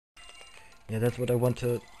Yeah, that's what I want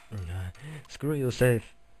to... Screw you, save.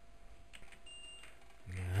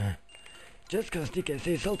 Just cause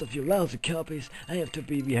DKC sold a few lousy copies, I have to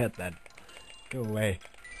behead that. Go away.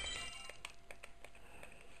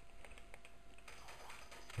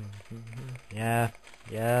 Yeah.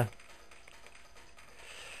 I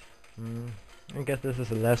guess this is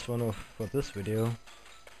the last one for this video.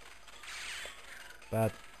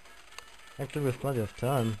 But actually, we've plenty of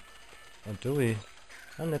time. Or do we?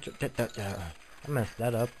 I'm not sure. I messed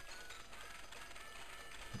that up.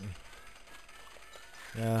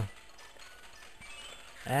 Yeah.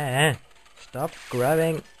 Stop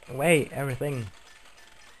grabbing away everything.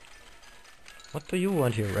 What do you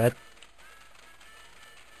want here, Red?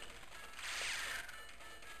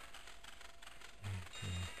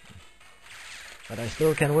 But I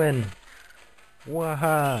still can win.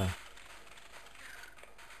 Waha!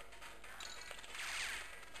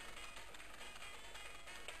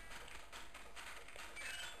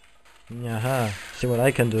 Yaha! See what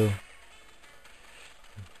I can do.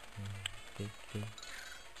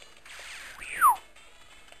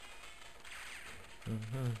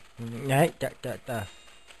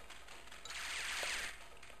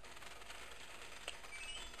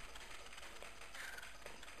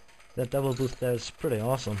 That double boost there is pretty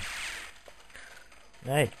awesome.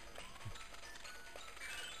 Hey!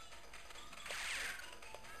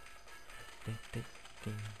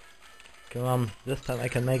 Come on, this time I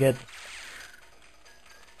can make it.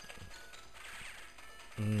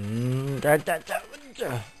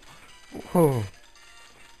 Whew.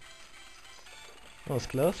 That was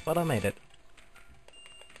close, but I made it.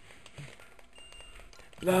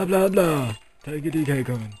 Blah blah blah. Take a DK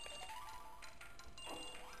coin.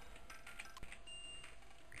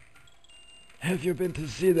 Have you been to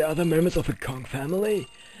see the other members of the Kong family?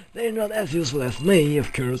 They're not as useful as me,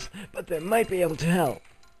 of course, but they might be able to help.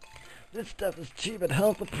 This stuff is cheap at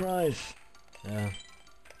half the price. Yeah,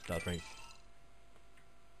 start race.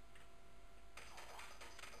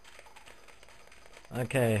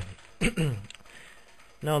 Okay.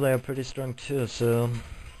 Now they are pretty strong too, so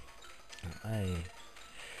I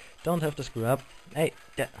don't have to screw up. Hey,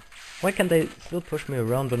 why can't they still push me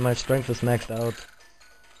around when my strength is maxed out?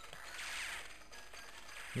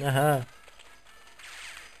 Aha!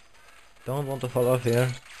 Don't want to fall off here.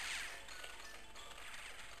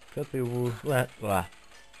 Could be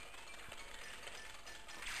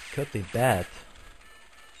could be bad.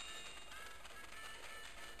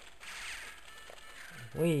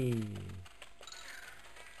 Whee!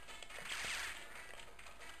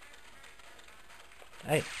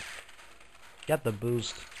 Hey! Get the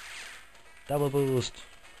boost. Double boost.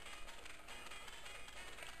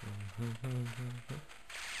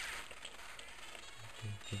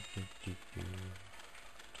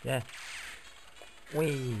 Yeah.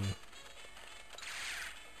 Whee!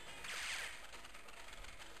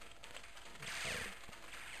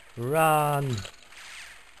 Run!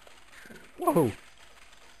 Whoa!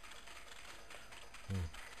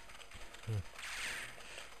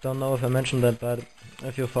 Don't know if I mentioned that, but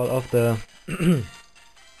if you fall off the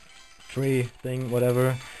tree thing,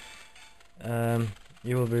 whatever,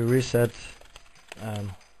 you will be reset.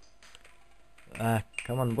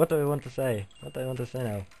 Come on, what do I want to say? What do I want to say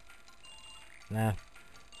now? Nah.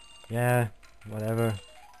 Yeah, whatever.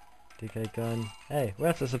 DK gun. Hey,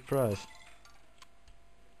 where's the surprise?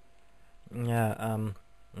 Yeah,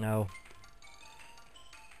 no.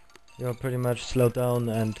 You're pretty much slowed down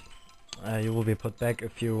and you will be put back a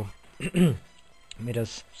few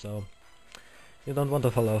meters, so you don't want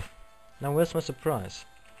to fall off. Now where's my surprise?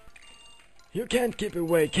 You can't keep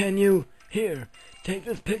away, can you? Here, take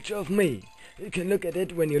this picture of me. You can look at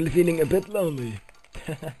it when you're feeling a bit lonely.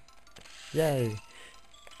 Yay!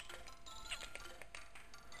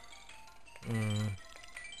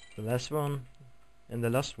 The last one in the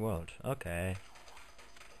Lost World. Okay.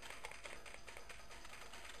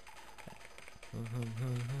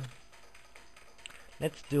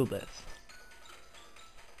 Let's do this.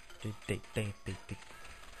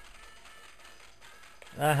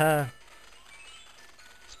 Aha!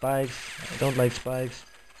 Spikes. I don't like spikes.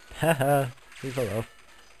 Haha! He fell off.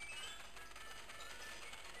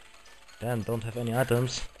 Damn, don't have any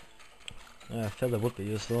items. Feather would be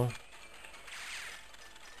useful.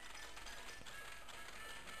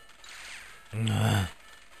 I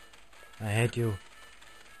hate you,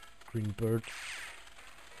 green bird.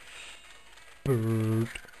 Bird.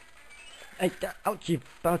 Hey, ouchie,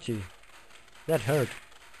 pouchy. That hurt.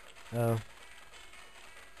 Oh.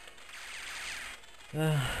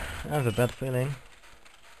 I have a bad feeling.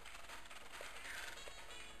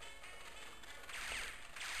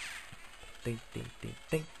 Ding, ding, ding,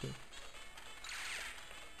 ding, ding.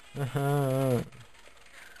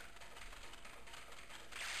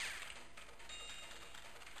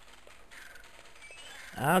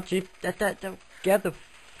 Ouchie! Get the.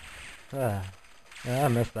 I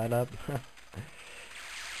messed that up.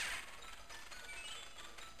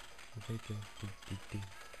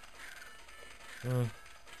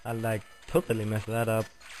 I like totally messed that up.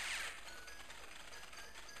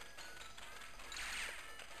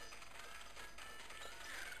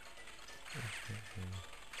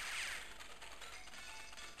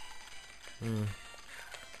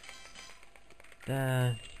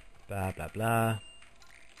 Blah blah blah.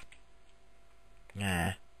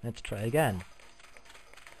 Nah, let's try again.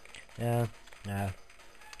 Yeah.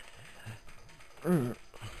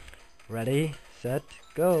 Ready, set,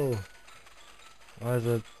 go. Or is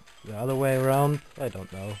it the other way around? I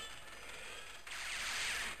don't know.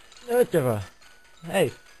 Whatever.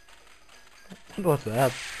 Hey, what was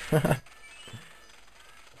that?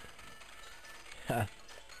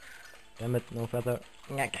 Damn it, no feather.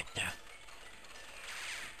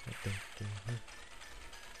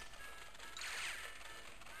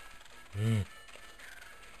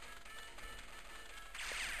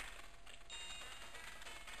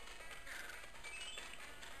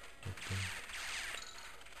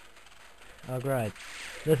 Alright,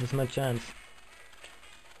 this is my chance.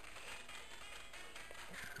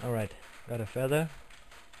 Alright, got a feather.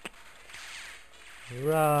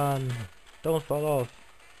 Run! Don't fall off.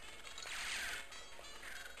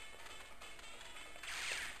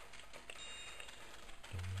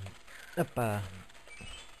 Uppa.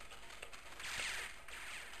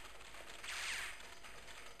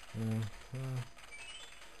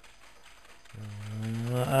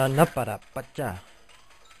 Naparapacha.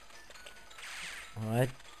 Alright.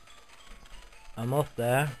 Almost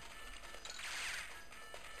there.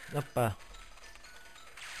 Uppa.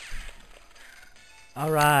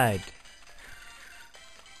 Alright.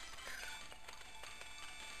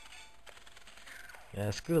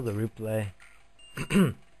 Yeah, screw the replay.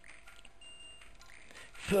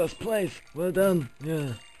 First place, well done.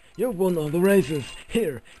 Yeah, you've won all the races.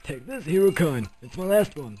 Here, take this hero coin. It's my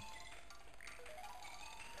last one.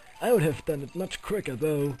 I would have done it much quicker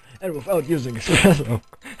though, and without using espresso.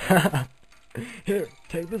 Here,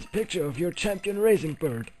 take this picture of your champion racing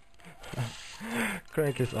bird.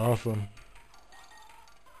 Craig is awesome.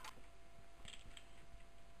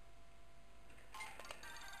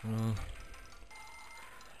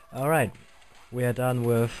 Alright, we are done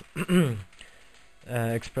with the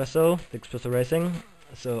Espresso Racing.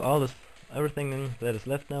 So everything that is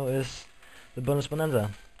left now is the bonus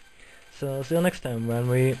bonanza. So see you next time when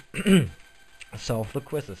we solve the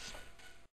quizzes.